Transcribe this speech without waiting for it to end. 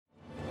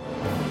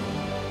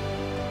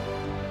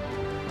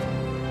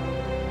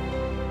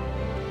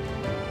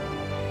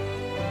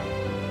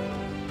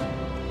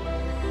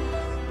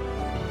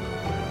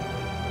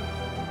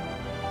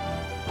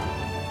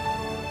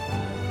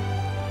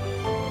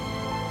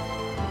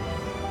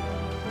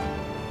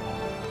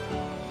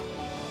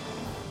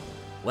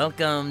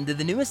Welcome to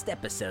the newest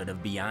episode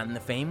of Beyond the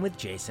Fame with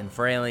Jason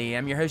Fraley.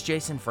 I'm your host,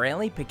 Jason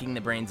Fraley, picking the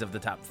brains of the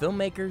top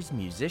filmmakers,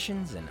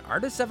 musicians, and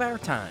artists of our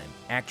time.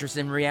 Actress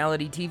and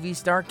reality TV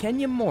star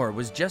Kenya Moore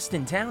was just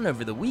in town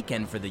over the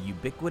weekend for the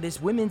ubiquitous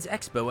Women's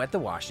Expo at the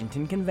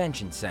Washington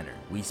Convention Center.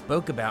 We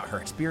spoke about her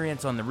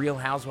experience on The Real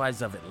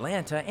Housewives of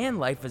Atlanta and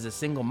life as a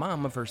single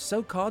mom of her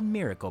so-called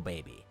miracle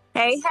baby.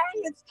 Hey,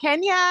 it's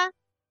Kenya.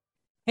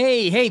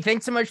 Hey,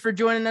 thanks so much for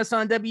joining us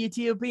on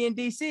WTOP in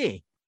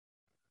DC.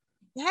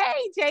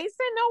 Hey,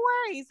 Jason, no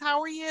worries.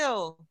 How are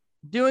you?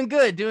 Doing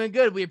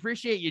good. We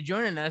appreciate you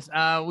joining us.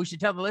 We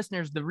should tell the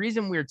listeners the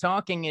reason we're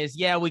talking is,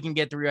 we can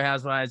get the Real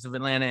Housewives of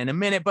Atlanta in a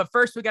minute, but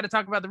first we got to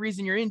talk about the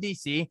reason you're in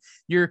DC.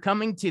 You're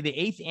coming to the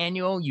 8th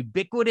annual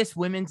Ubiquitous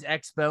Women's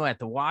Expo at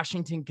the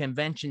Washington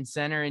Convention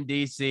Center in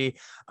DC.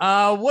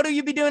 What will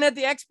you be doing at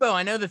the expo?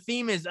 I know the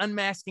theme is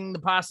unmasking the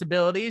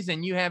possibilities,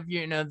 and you have,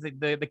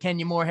 the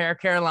Kenya Moore hair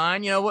care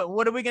line.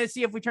 What are we going to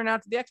see if we turn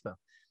out to the expo?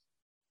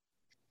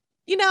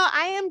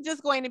 I am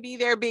just going to be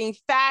there being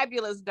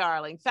fabulous,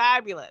 darling.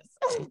 Fabulous.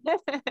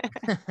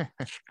 No,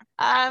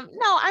 I'm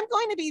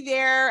going to be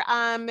there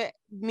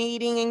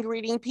meeting and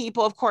greeting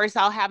people. Of course,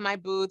 I'll have my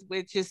booth,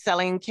 which is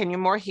selling Kenya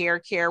Moore hair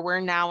care.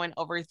 We're now in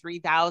over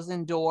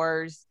 3,000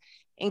 doors,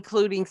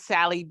 including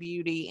Sally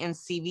Beauty and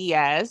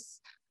CVS.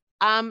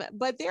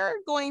 But there are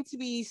going to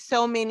be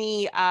so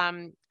many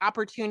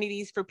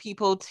opportunities for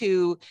people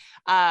to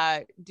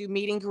do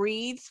meet and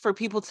greets, for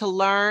people to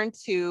learn,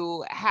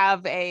 to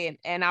have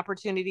an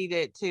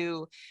opportunity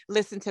to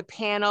listen to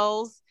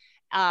panels,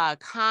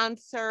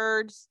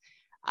 concerts,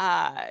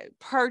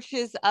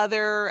 purchase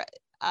other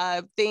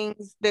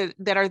things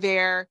that are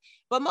there.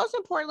 But most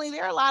importantly,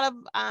 there are a lot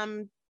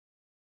of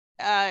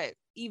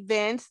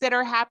events that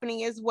are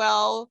happening as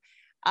well.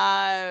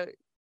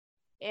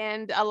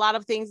 And a lot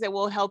of things that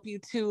will help you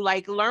to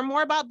learn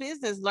more about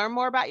business, learn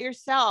more about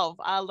yourself,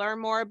 learn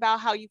more about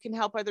how you can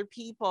help other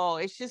people.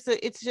 It's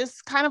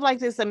just kind of like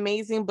this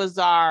amazing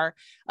bazaar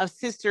of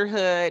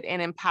sisterhood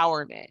and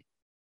empowerment.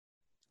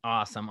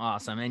 Awesome.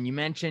 And you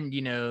mentioned,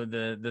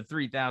 the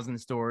 3,000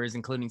 stores,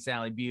 including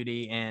Sally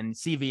Beauty and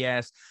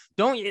CVS.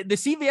 The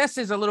CVS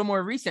is a little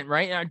more recent,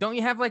 right? Don't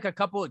you have a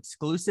couple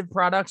exclusive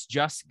products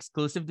just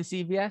exclusive to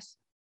CVS?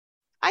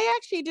 I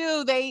actually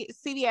do.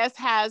 CVS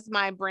has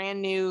my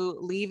brand new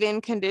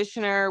leave-in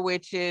conditioner,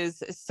 which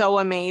is so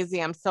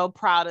amazing. I'm so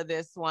proud of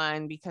this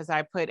one because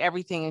I put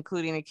everything,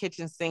 including the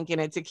kitchen sink, in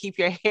it to keep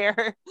your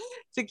hair,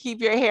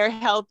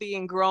 healthy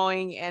and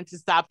growing and to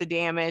stop the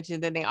damage.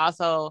 And then they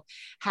also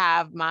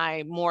have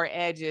my More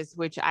Edges,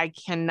 which I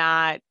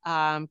cannot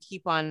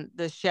keep on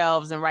the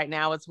shelves. And right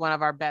now it's one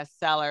of our best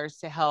sellers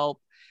to help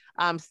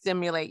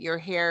stimulate your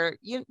hair,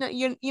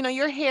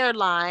 your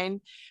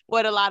hairline,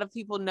 what a lot of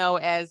people know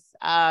as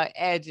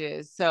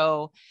edges.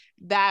 So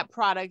that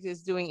product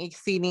is doing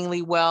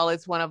exceedingly well.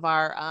 It's one of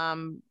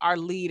our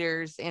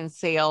leaders in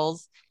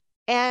sales,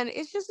 and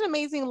it's just an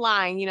amazing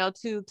line,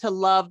 to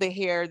love the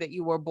hair that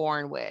you were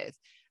born with.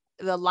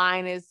 The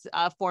line is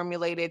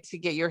formulated to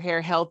get your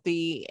hair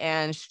healthy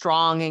and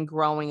strong and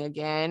growing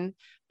again.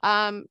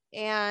 And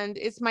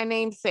it's my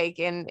namesake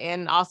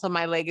and also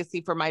my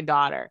legacy for my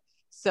daughter.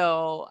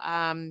 So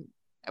I'm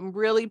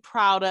really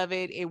proud of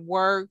it. It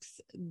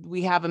works.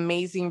 We have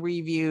amazing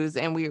reviews,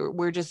 and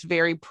we're just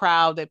very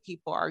proud that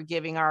people are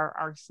giving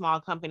our small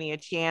company a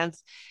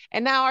chance.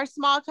 And now our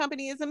small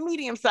company is a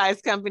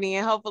medium-sized company,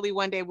 and hopefully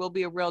one day we'll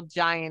be a real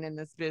giant in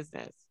this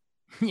business.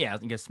 Yeah,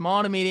 get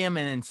small to medium,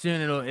 and then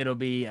soon it'll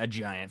be a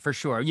giant for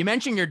sure. You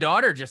mentioned your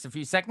daughter just a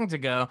few seconds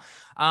ago.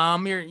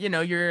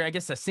 You're I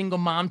guess a single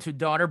mom to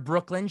daughter,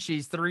 Brooklyn.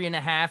 She's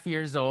 3.5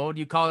 years old.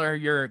 You call her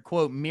your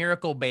quote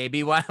miracle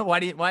baby. Why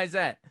is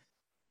that?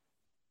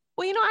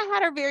 Well, I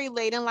had her very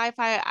late in life.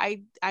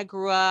 I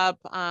grew up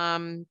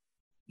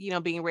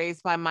being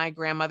raised by my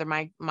grandmother.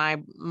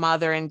 My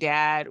mother and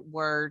dad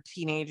were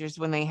teenagers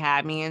when they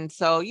had me, and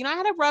so I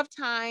had a rough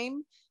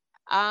time.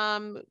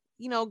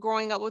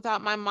 Growing up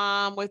without my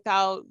mom,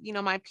 without,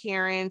 my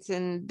parents,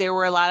 and there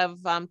were a lot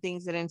of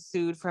things that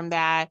ensued from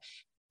that.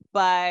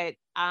 But,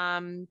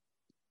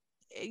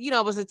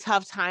 it was a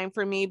tough time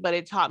for me, but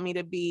it taught me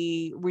to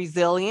be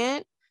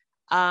resilient.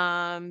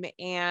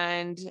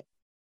 And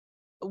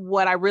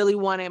what I really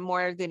wanted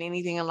more than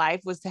anything in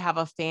life was to have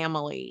a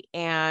family.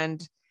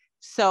 And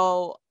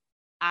so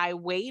I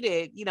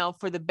waited,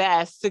 for the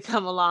best to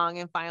come along.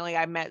 And finally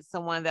I met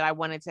someone that I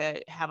wanted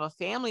to have a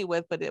family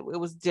with, but it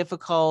was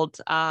difficult,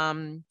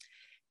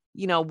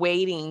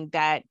 waiting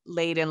that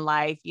late in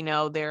life.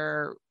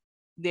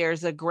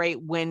 There's a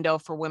great window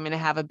for women to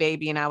have a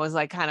baby. And I was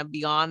kind of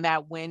beyond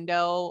that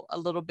window a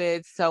little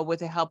bit. So with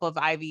the help of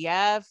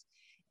IVF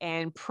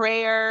and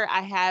prayer, I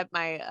had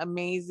my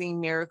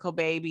amazing miracle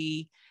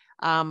baby,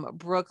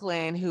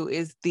 Brooklyn, who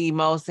is the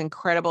most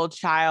incredible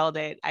child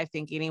that I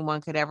think anyone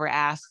could ever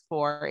ask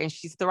for. And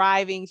she's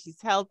thriving, she's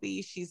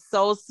healthy, she's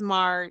so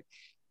smart.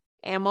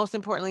 And most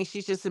importantly,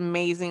 she's just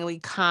amazingly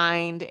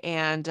kind.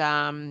 And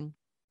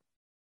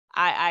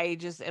I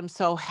just am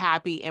so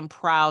happy and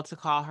proud to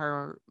call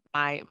her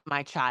my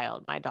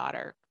child, my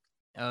daughter.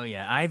 Oh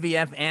yeah,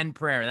 IVF and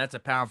prayer. That's a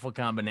powerful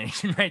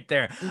combination right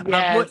there.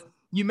 Yes. What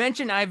you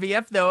mentioned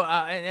IVF though,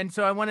 and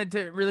so I wanted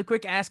to really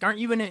quick ask: aren't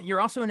you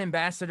you're also an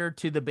ambassador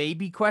to the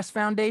Baby Quest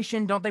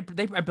Foundation? Don't they?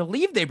 I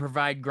believe they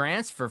provide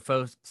grants for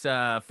folks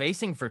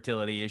facing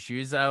fertility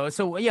issues.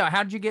 So yeah,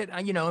 how did you get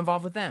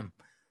involved with them?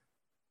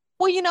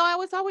 Well, I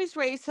was always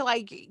raised to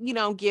like,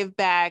 give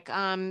back.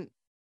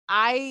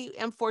 I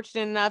am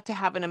fortunate enough to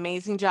have an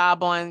amazing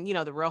job on,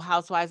 the Real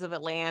Housewives of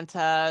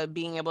Atlanta,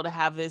 being able to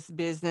have this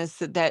business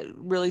that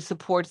really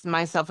supports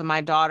myself and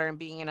my daughter and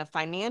being in a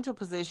financial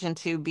position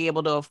to be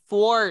able to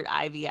afford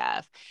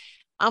IVF.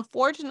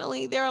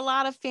 Unfortunately, there are a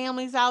lot of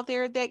families out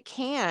there that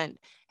can't.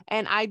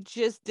 And I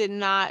just did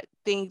not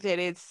think that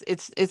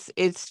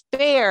it's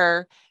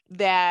fair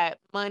that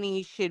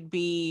money should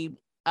be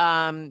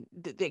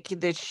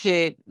that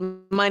should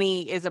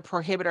money is a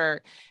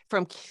prohibitor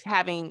from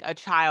having a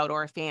child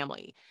or a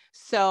family.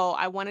 So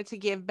I wanted to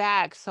give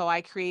back. So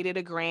I created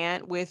a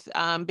grant with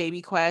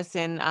Baby Quest,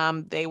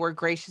 and they were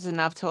gracious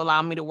enough to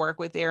allow me to work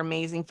with their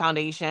amazing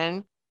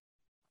foundation.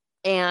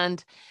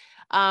 And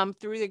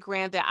through the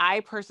grant that I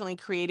personally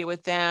created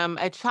with them,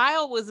 a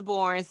child was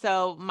born.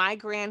 So my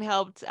grant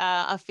helped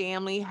a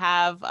family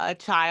have a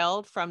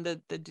child from the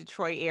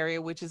Detroit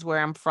area, which is where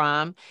I'm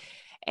from.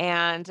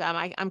 And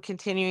I'm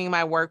continuing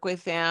my work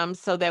with them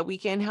so that we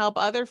can help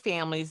other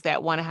families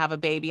that want to have a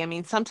baby. I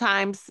mean,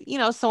 sometimes,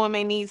 someone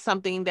may need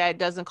something that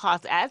doesn't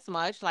cost as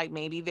much, like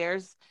maybe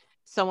there's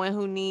someone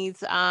who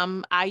needs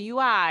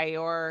IUI,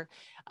 or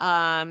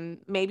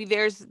maybe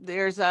there's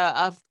there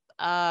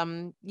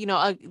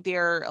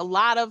are a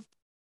lot of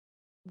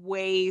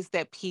ways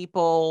that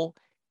people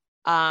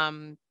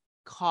um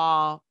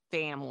call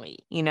family,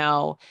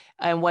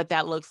 and what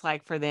that looks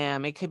like for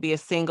them. It could be a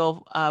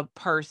single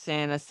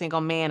person, a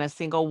single man, a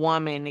single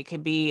woman. It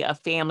could be a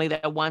family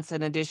that wants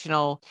an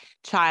additional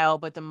child,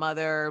 but the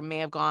mother may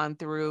have gone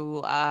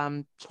through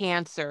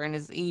cancer and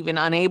is even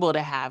unable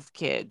to have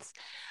kids.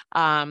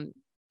 um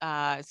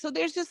so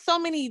there's just so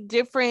many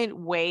different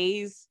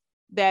ways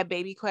that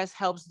Baby Quest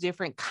helps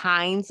different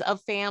kinds of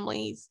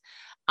families.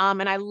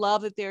 And I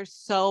love that they're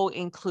so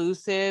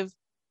inclusive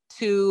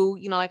to,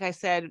 like I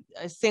said,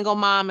 a single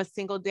mom, a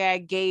single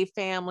dad, gay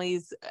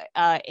families,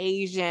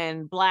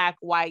 Asian, Black,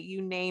 white, you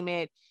name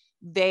it.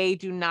 They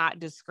do not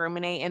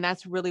discriminate. And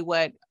that's really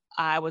what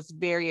I was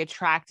very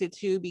attracted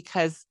to,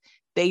 because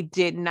they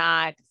did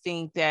not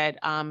think that,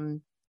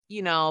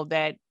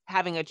 that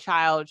having a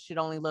child should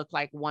only look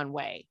like one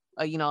way.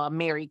 A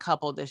married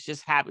couple that's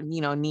just having,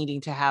 needing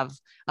to have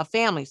a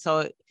family.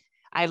 So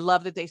I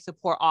love that they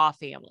support all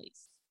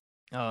families.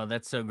 Oh,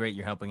 that's so great.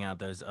 You're helping out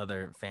those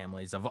other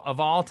families of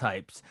all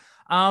types.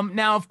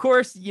 Now, of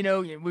course,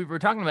 we were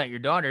talking about your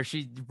daughter.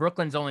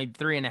 Brooklyn's only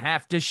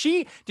 3.5. Does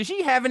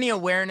she have any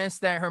awareness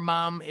that her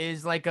mom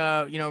is like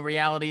a,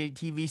 reality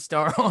TV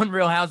star on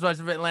Real Housewives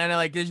of Atlanta?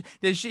 Like,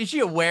 is she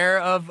aware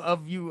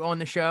of you on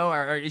the show,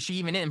 or is she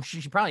even in?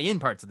 She's probably in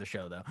parts of the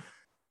show though.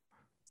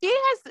 She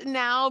has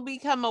now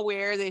become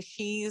aware that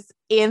she's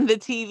in the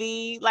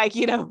TV, like,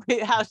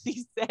 how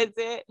she says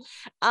it.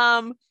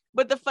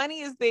 But the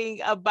funniest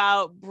thing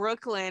about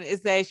Brooklyn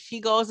is that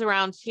she goes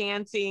around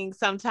chanting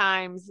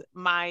sometimes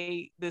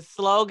the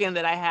slogan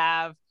that I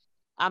have,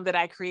 that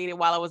I created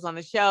while I was on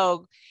the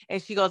show. And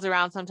she goes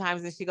around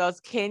sometimes and she goes,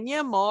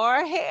 "Kenya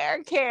Moore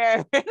hair care."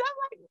 And I'm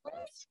like,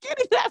 where is she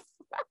getting that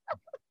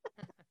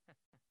from?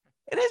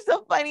 It is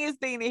the funniest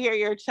thing to hear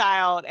your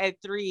child at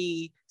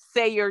 3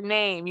 say your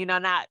name,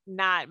 not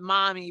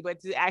mommy, but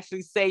to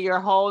actually say your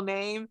whole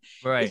name.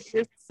 Right. It's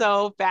just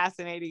so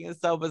fascinating and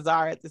so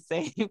bizarre at the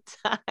same A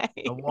time.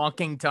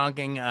 walking,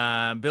 talking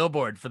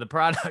billboard for the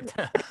product.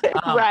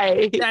 um,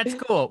 Right. that's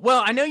cool.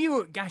 Well, I know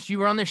you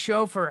were on the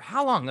show for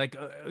how long? Like,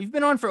 you've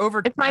been on for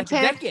over It's my like a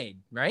 10th. decade,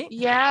 right?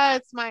 Yeah,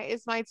 it's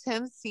my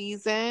 10th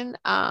season.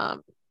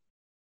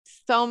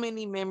 So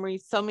many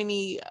memories, so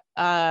many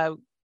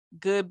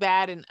good,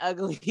 bad, and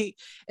ugly,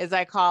 as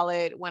I call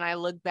it, when I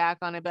look back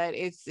on it. But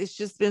it's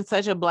just been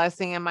such a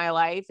blessing in my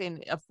life,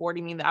 and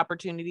affording me the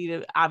opportunity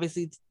to,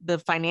 obviously, the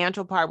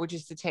financial part, which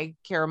is to take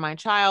care of my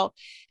child,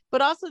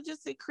 but also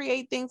just to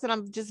create things that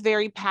I'm just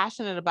very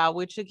passionate about,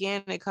 which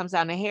again, it comes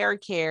down to hair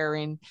care.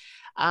 And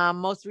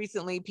most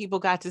recently, people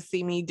got to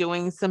see me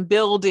doing some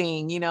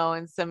building,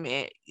 and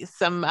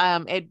some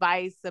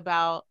advice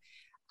about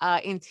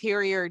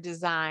interior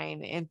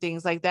design and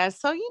things like that.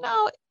 So,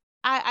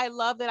 I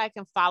love that I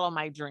can follow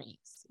my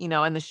dreams,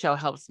 and the show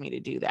helps me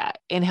to do that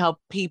and help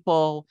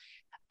people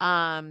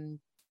um,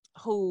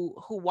 who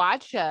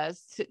watch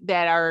us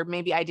that are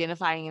maybe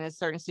identifying in a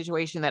certain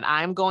situation that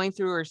I'm going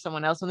through or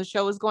someone else on the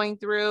show is going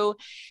through.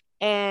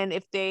 And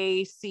if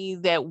they see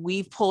that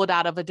we've pulled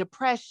out of a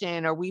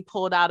depression, or we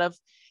pulled out of,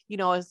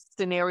 a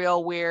scenario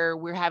where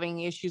we're having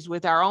issues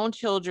with our own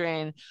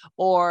children,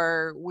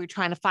 or we're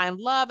trying to find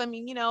love. I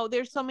mean,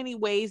 there's so many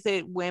ways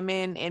that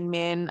women and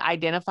men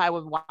identify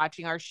with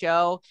watching our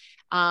show.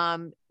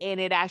 And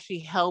it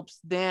actually helps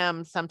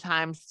them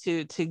sometimes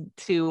to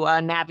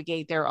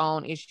navigate their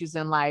own issues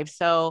in life.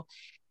 So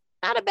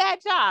not a bad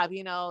job,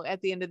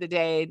 at the end of the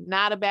day,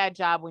 not a bad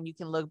job when you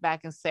can look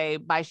back and say,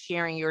 by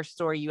sharing your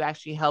story, you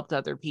actually helped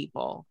other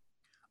people.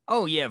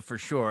 Oh yeah, for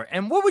sure.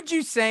 And what would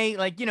you say,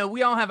 like,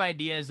 we all have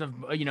ideas of,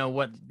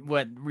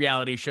 what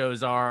reality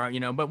shows are,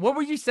 but what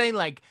would you say,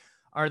 like,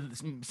 are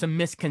some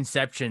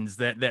misconceptions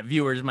that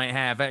viewers might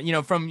have,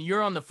 from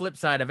you're on the flip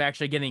side of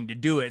actually getting to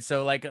do it.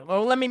 So like,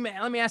 well, let me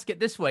ask it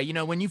this way.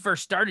 When you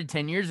first started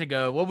 10 years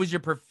ago, what was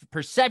your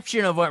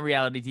perception of what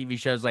reality TV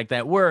shows like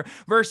that were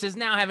versus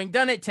now having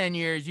done it 10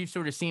 years, you've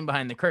sort of seen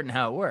behind the curtain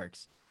how it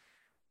works?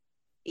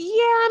 Yeah,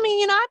 I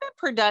mean, I'm in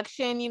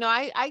production.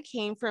 I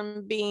came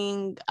from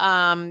being,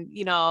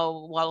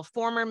 well,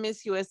 former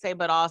Miss USA,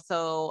 but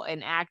also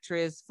an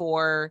actress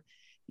for,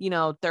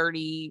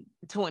 30,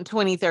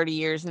 20, 30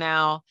 years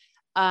now.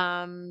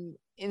 And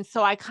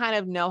so I kind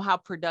of know how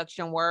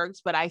production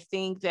works, but I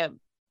think that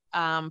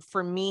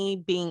for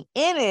me being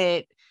in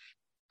it,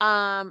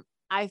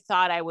 I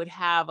thought I would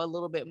have a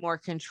little bit more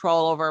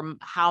control over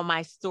how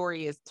my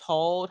story is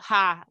told.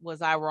 Ha,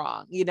 was I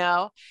wrong?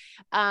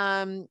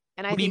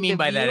 And I What do you think mean the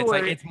by that? It's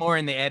like, viewers, it's more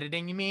in the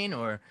editing, you mean,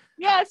 or?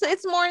 yeah,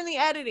 it's more in the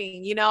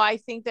editing. I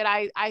think that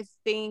I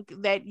think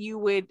that you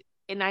would,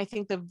 and I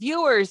think the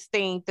viewers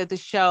think that the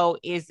show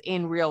is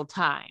in real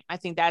time. I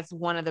think that's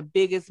one of the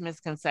biggest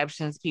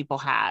misconceptions people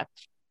have,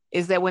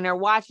 is that when they're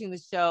watching the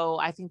show,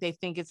 I think they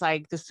think it's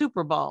like the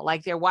Super Bowl,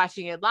 like they're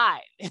watching it live,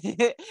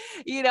 and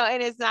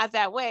it's not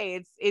that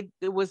way. It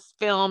was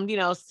filmed,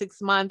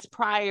 6 months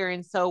prior.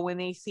 And so when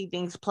they see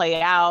things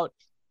play out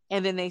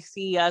and then they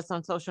see us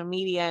on social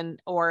media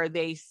or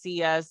they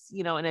see us,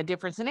 in a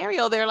different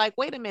scenario, they're like,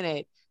 wait a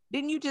minute,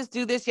 didn't you just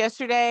do this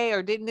yesterday?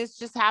 Or didn't this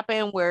just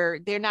happen? Where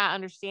they're not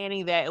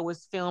understanding that it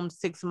was filmed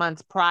 6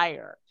 months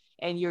prior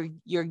and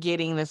you're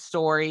getting the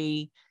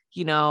story,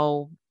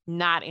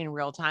 not in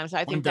real time. So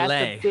I On think that's the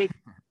delay. big,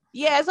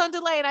 yeah, it's on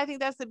delay. And I think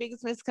that's the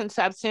biggest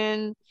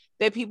misconception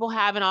that people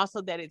have. And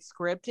also that it's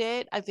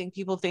scripted. I think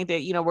people think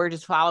that, we're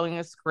just following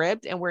a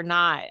script, and we're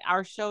not.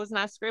 Our show is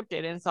not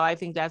scripted. And so I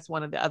think that's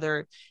one of the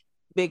other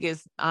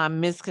biggest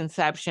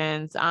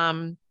misconceptions.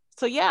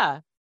 So yeah,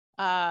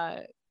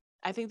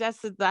 I think that's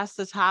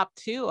the top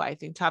two. I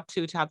think top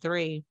two, top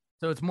three.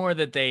 So it's more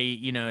that they,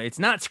 it's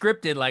not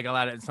scripted like a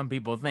lot of some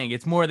people think.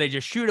 It's more they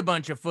just shoot a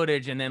bunch of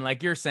footage, and then,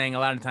 like you're saying, a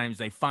lot of times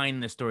they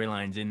find the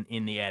storylines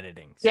in the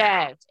editing. So.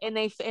 Yes, and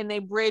they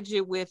bridge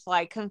it with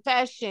like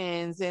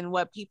confessions and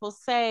what people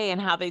say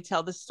and how they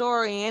tell the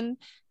story. And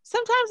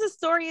sometimes the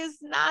story is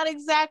not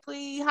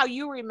exactly how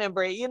you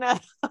remember it,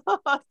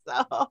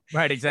 So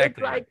Right, it's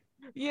exactly. like,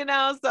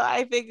 so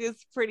I think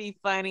it's pretty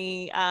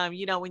funny.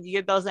 When you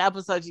get those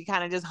episodes, you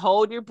kind of just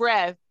hold your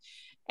breath,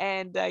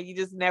 and you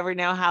just never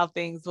know how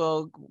things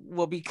will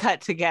be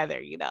cut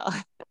together.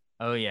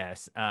 Oh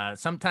yes.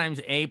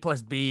 Sometimes A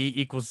plus B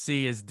equals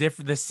C is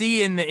different. The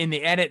C in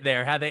the edit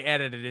there, how they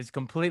edit it, is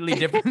completely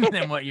different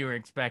than what you were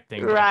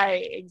expecting.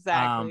 Right,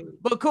 exactly.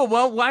 But cool.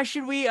 Well, why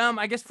should we?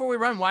 I guess before we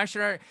run, why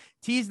should our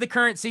tease the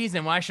current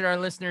season? Why should our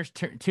listeners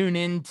tune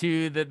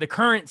into the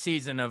current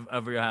season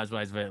of Real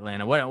Housewives of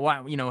Atlanta?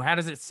 Why, how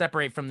does it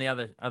separate from the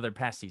other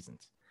past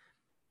seasons?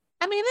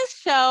 I mean, this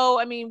show,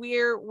 I mean,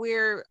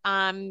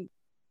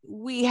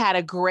 we had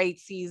a great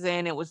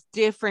season. It was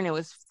different. It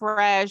was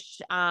fresh.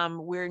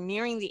 We're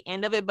nearing the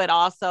end of it, but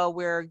also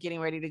we're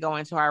getting ready to go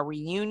into our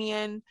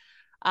reunion,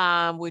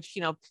 which,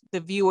 the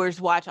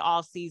viewers watch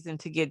all season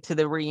to get to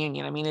the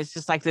reunion. I mean, it's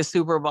just like the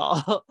Super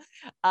Bowl,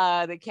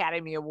 the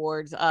Academy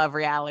Awards of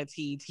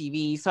reality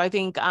TV. So I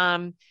think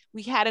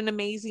we had an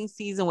amazing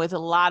season with a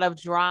lot of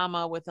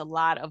drama, with a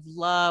lot of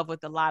love,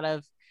 with a lot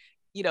of,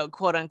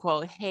 quote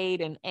unquote, hate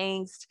and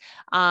angst.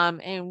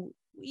 And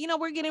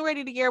we're getting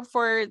ready to gear up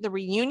for the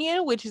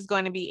reunion, which is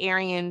going to be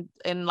airing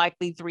in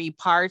likely 3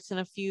 parts in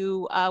a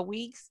few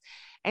weeks.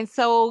 And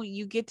so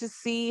you get to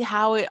see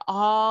how it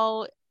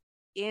all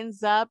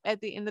ends up at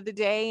the end of the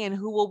day, and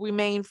who will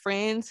remain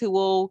friends, who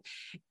will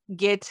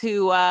get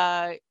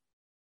to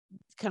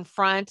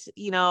confront,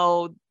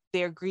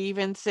 their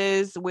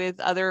grievances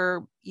with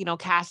other,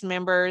 cast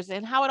members,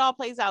 and how it all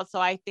plays out. So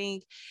I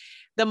think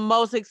the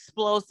most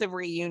explosive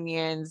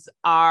reunions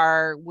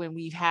are when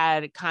we've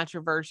had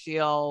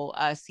controversial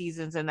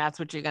seasons, and that's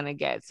what you're going to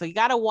get. So you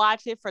got to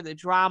watch it for the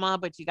drama,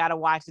 but you got to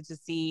watch it to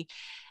see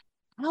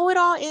how it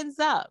all ends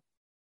up.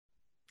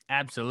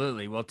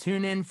 Absolutely. Well,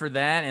 tune in for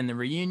that and the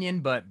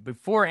reunion. But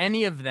before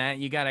any of that,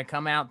 you got to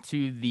come out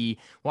to the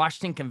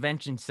Washington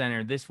Convention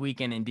Center this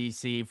weekend in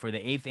DC for the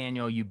 8th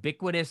annual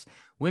Ubiquitous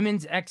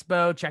Women's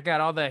Expo. Check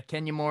out all the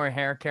Kenya Moore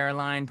Hair Care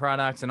line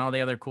products and all the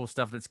other cool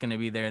stuff that's going to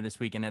be there this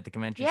weekend at the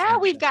convention center. Yeah,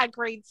 we've got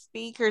great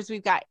speakers.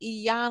 We've got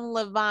Ian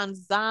Levan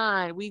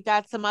Zahn. We've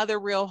got some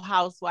other Real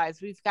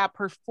Housewives. We've got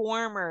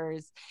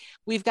performers.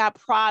 We've got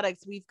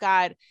products. We've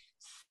got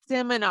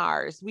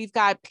seminars. We've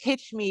got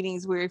pitch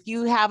meetings where if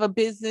you have a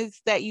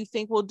business that you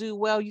think will do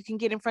well, you can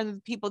get in front of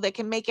the people that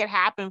can make it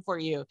happen for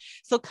you.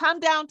 So come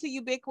down to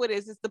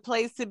Ubiquitous. It's the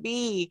place to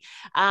be.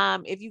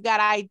 If you got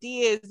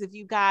ideas, if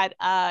you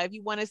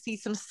want to see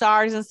some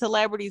stars and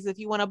celebrities, if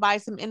you want to buy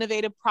some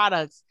innovative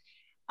products,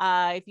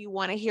 If you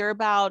want to hear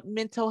about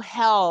mental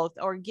health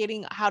or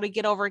how to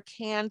get over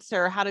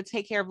cancer, how to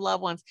take care of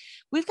loved ones,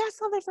 we've got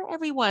something for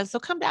everyone. So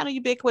come down to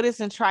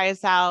Ubiquitous and try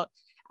us out,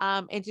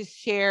 and just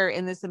share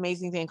in this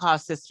amazing thing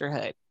called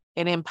sisterhood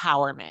and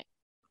empowerment.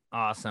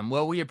 Awesome.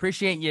 Well, we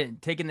appreciate you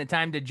taking the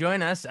time to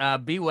join us.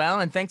 Be well,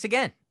 and thanks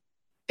again.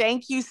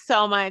 Thank you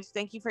so much.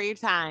 Thank you for your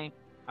time.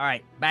 All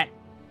right. Bye.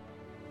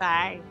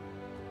 Bye.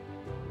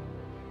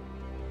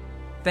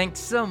 Thanks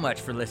so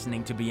much for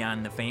listening to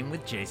Beyond the Fame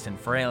with Jason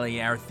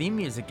Fraley. Our theme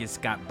music is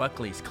Scott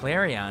Buckley's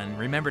Clarion.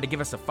 Remember to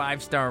give us a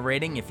 5-star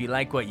rating if you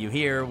like what you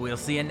hear. We'll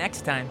see you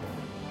next time.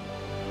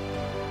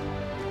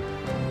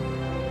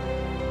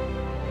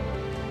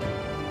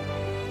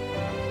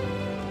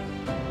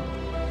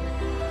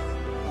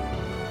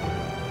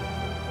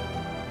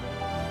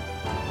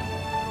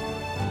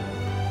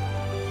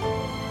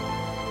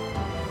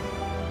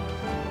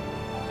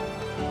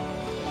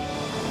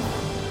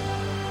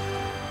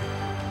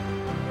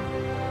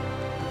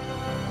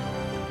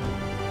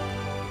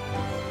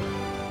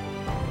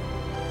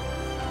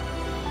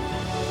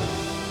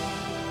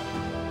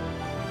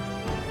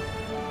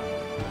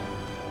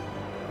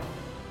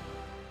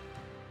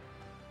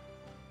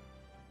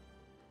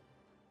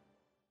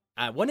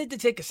 I wanted to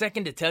take a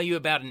second to tell you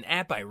about an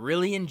app I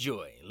really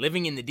enjoy.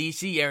 Living in the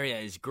DC area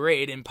is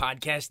great, and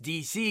Podcast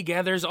DC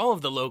gathers all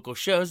of the local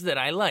shows that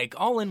I like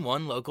all in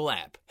one local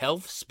app.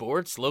 Health,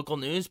 sports, local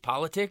news,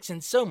 politics,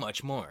 and so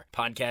much more.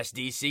 Podcast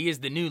DC is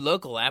the new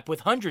local app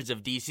with hundreds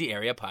of DC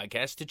area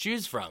podcasts to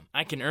choose from.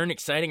 I can earn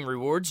exciting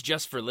rewards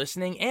just for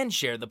listening and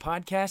share the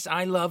podcasts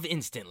I love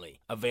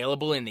instantly.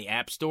 Available in the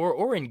App Store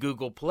or in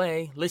Google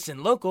Play,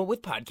 listen local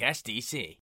with Podcast DC.